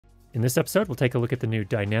In this episode, we'll take a look at the new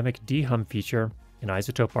dynamic dehum feature in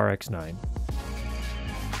Izotope RX 9.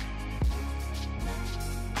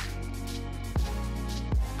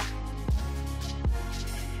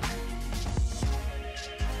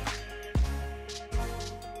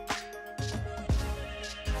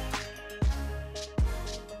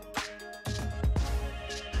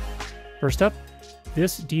 First up,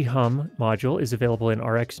 this dehum module is available in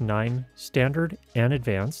RX 9 Standard and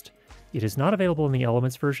Advanced. It is not available in the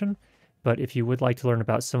Elements version, but if you would like to learn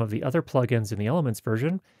about some of the other plugins in the Elements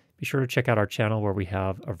version, be sure to check out our channel where we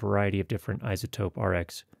have a variety of different Izotope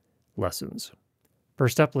RX lessons.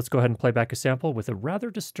 First up, let's go ahead and play back a sample with a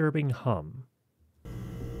rather disturbing hum.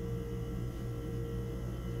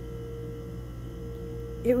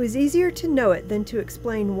 It was easier to know it than to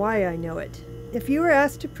explain why I know it. If you were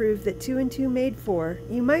asked to prove that 2 and 2 made 4,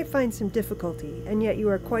 you might find some difficulty, and yet you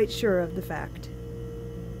are quite sure of the fact.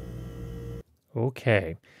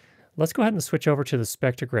 Okay, let's go ahead and switch over to the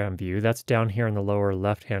spectrogram view. That's down here in the lower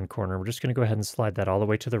left-hand corner. We're just going to go ahead and slide that all the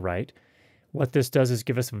way to the right. What this does is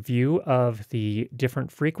give us a view of the different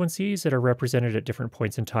frequencies that are represented at different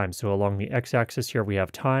points in time. So along the x-axis here, we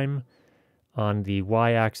have time. On the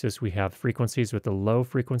y-axis, we have frequencies with the low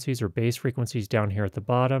frequencies or base frequencies down here at the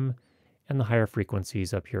bottom, and the higher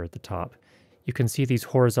frequencies up here at the top. You can see these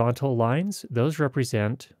horizontal lines. Those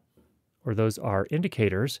represent, or those are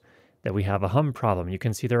indicators that we have a hum problem. You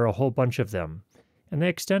can see there are a whole bunch of them, and they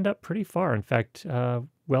extend up pretty far. In fact,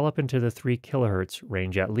 well up into the 3 kilohertz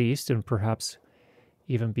range at least, and perhaps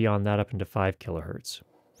even beyond that up into 5 kilohertz.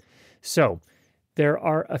 So there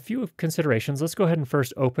are a few considerations. Let's go ahead and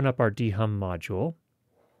first open up our dehum module.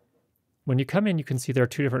 When you come in, you can see there are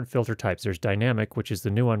 2 different filter types. There's dynamic, which is the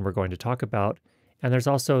new one we're going to talk about, and there's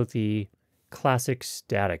also the classic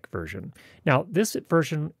static version. Now, this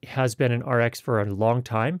version has been in RX for a long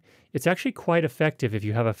time. It's actually quite effective if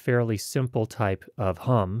you have a fairly simple type of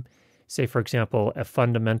hum. Say, for example, a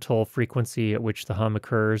fundamental frequency at which the hum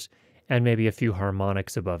occurs, and maybe a few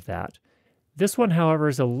harmonics above that. This one, however,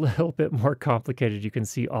 is a little bit more complicated. You can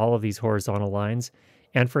see all of these horizontal lines.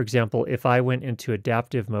 And for example, if I went into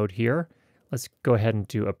adaptive mode here, let's go ahead and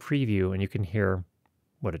do a preview, and you can hear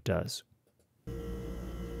what it does.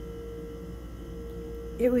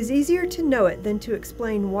 It was easier to know it than to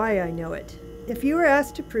explain why I know it. If you were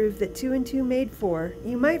asked to prove that 2 and 2 made 4,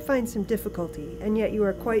 you might find some difficulty, and yet you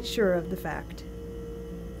are quite sure of the fact.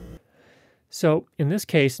 So in this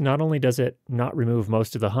case, not only does it not remove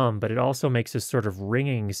most of the hum, but it also makes this sort of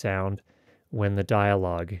ringing sound when the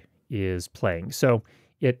dialogue is playing. So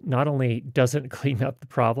it not only doesn't clean up the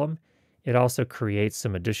problem, it also creates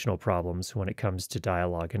some additional problems when it comes to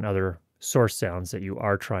dialogue and other source sounds that you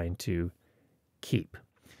are trying to keep.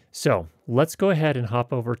 So let's go ahead and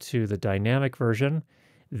hop over to the dynamic version.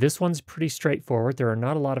 This one's pretty straightforward. There are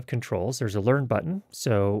not a lot of controls. There's a learn button.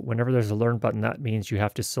 So whenever there's a learn button, that means you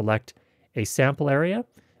have to select a sample area.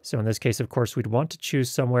 So in this case, of course, we'd want to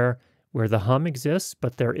choose somewhere where the hum exists,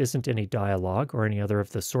 but there isn't any dialogue or any other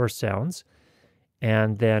of the source sounds.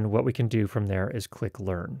 And then what we can do from there is click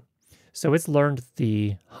learn. So it's learned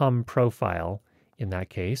the hum profile in that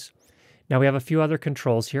case. Now we have a few other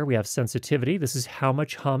controls here. We have sensitivity. This is how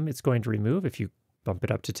much hum it's going to remove. If you bump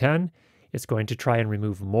it up to 10, it's going to try and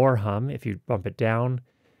remove more hum. If you bump it down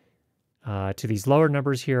to these lower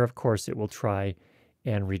numbers here, of course, it will try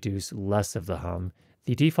and reduce less of the hum.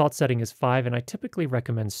 The default setting is 5, and I typically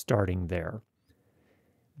recommend starting there.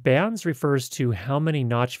 Bands refers to how many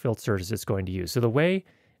notch filters it's going to use. So the way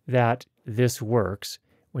that this works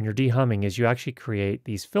when you're dehumming is you actually create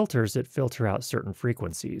these filters that filter out certain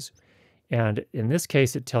frequencies. And in this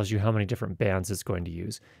case, it tells you how many different bands it's going to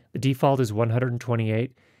use. The default is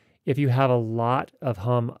 128. If you have a lot of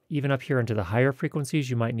hum, even up here into the higher frequencies,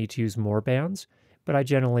 you might need to use more bands. But I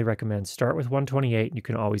generally recommend start with 128, and you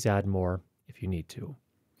can always add more if you need to.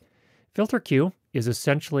 Filter Q is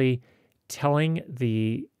essentially telling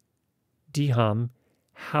the dehum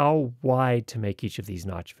how wide to make each of these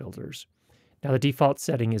notch filters. Now the default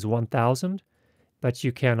setting is 1000, but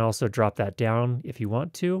you can also drop that down if you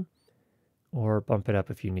want to, or bump it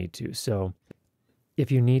up if you need to. So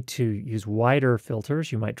if you need to use wider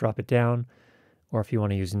filters, you might drop it down, or if you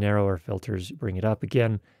want to use narrower filters, bring it up.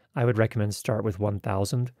 Again, I would recommend start with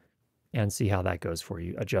 1000 and see how that goes for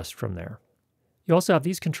you. Adjust from there. You also have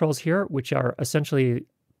these controls here, which are essentially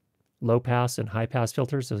low pass and high pass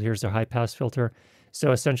filters. So here's the high pass filter.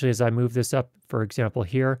 So essentially, as I move this up, for example,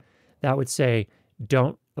 here, that would say,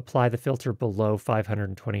 don't apply the filter below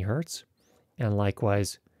 520 hertz. And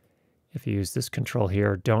likewise, if you use this control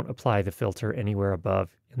here, don't apply the filter anywhere above,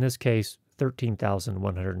 in this case,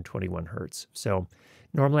 13,121 hertz. So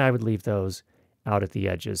normally I would leave those out at the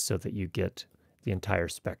edges so that you get the entire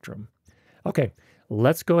spectrum. Okay,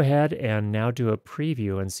 let's go ahead and now do a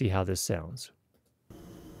preview and see how this sounds.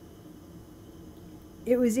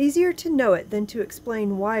 It was easier to know it than to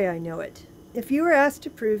explain why I know it. If you were asked to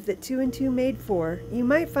prove that 2 and 2 made 4, you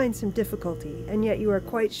might find some difficulty, and yet you are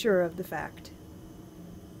quite sure of the fact.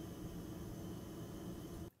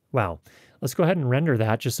 Wow. Let's go ahead and render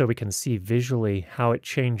that just so we can see visually how it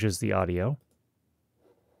changes the audio.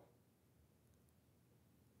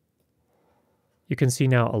 You can see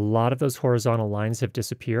now a lot of those horizontal lines have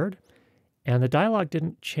disappeared, and the dialogue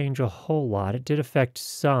didn't change a whole lot. It did affect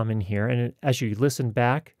some in here, and as you listen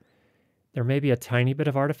back, there may be a tiny bit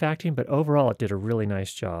of artifacting, but overall it did a really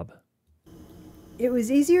nice job. It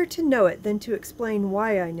was easier to know it than to explain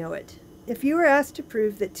why I know it. If you were asked to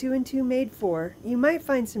prove that 2 and 2 made 4, you might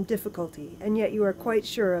find some difficulty, and yet you are quite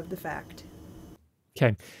sure of the fact.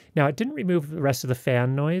 Okay, now it didn't remove the rest of the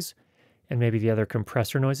fan noise and maybe the other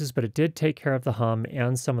compressor noises, but it did take care of the hum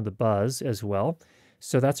and some of the buzz as well.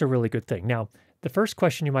 So that's a really good thing. Now, the first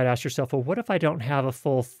question you might ask yourself, well, what if I don't have a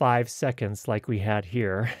full 5 seconds like we had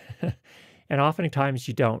here? And oftentimes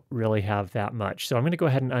you don't really have that much. So I'm going to go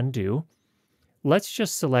ahead and undo. Let's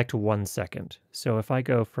just select 1 second. So if I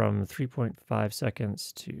go from 3.5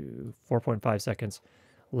 seconds to 4.5 seconds,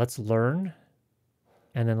 let's learn,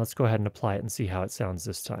 and then let's go ahead and apply it and see how it sounds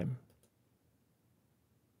this time.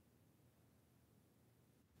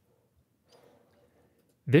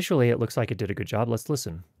 Visually, it looks like it did a good job. Let's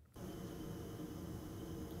listen.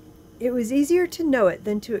 It was easier to know it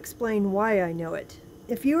than to explain why I know it.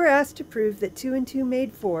 If you were asked to prove that 2 and 2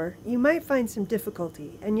 made 4, you might find some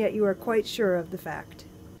difficulty, and yet you are quite sure of the fact.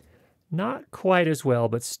 Not quite as well,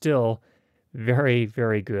 but still very,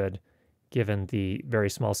 very good given the very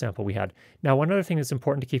small sample we had. Now, one other thing that's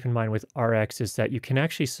important to keep in mind with RX is that you can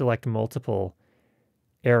actually select multiple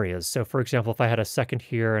areas. So for example, if I had a second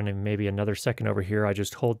here and then maybe another second over here, I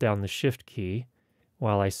just hold down the Shift key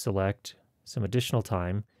while I select some additional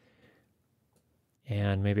time.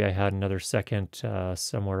 And maybe I had another second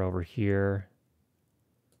somewhere over here,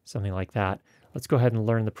 something like that. Let's go ahead and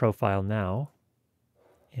learn the profile now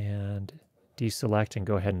and deselect and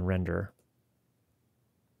go ahead and render.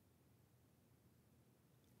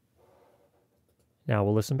 Now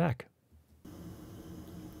we'll listen back.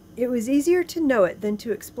 It was easier to know it than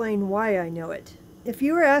to explain why I know it. If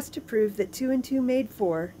you were asked to prove that 2 and 2 made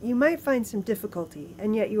 4, you might find some difficulty,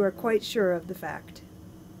 and yet you are quite sure of the fact.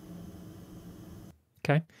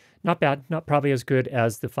 Okay, not bad, not probably as good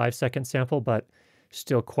as the 5-second sample, but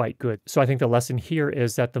still quite good. So I think the lesson here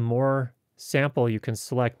is that the more sample you can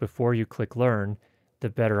select before you click learn, the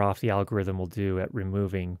better off the algorithm will do at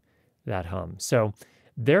removing that hum. So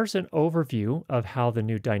there's an overview of how the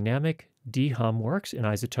new dynamic dehum works in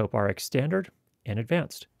Izotope RX Standard and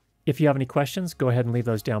Advanced. If you have any questions, go ahead and leave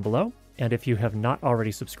those down below. And if you have not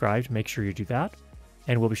already subscribed, make sure you do that.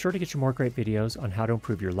 And we'll be sure to get you more great videos on how to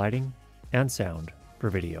improve your lighting and sound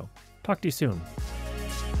for video. Talk to you soon.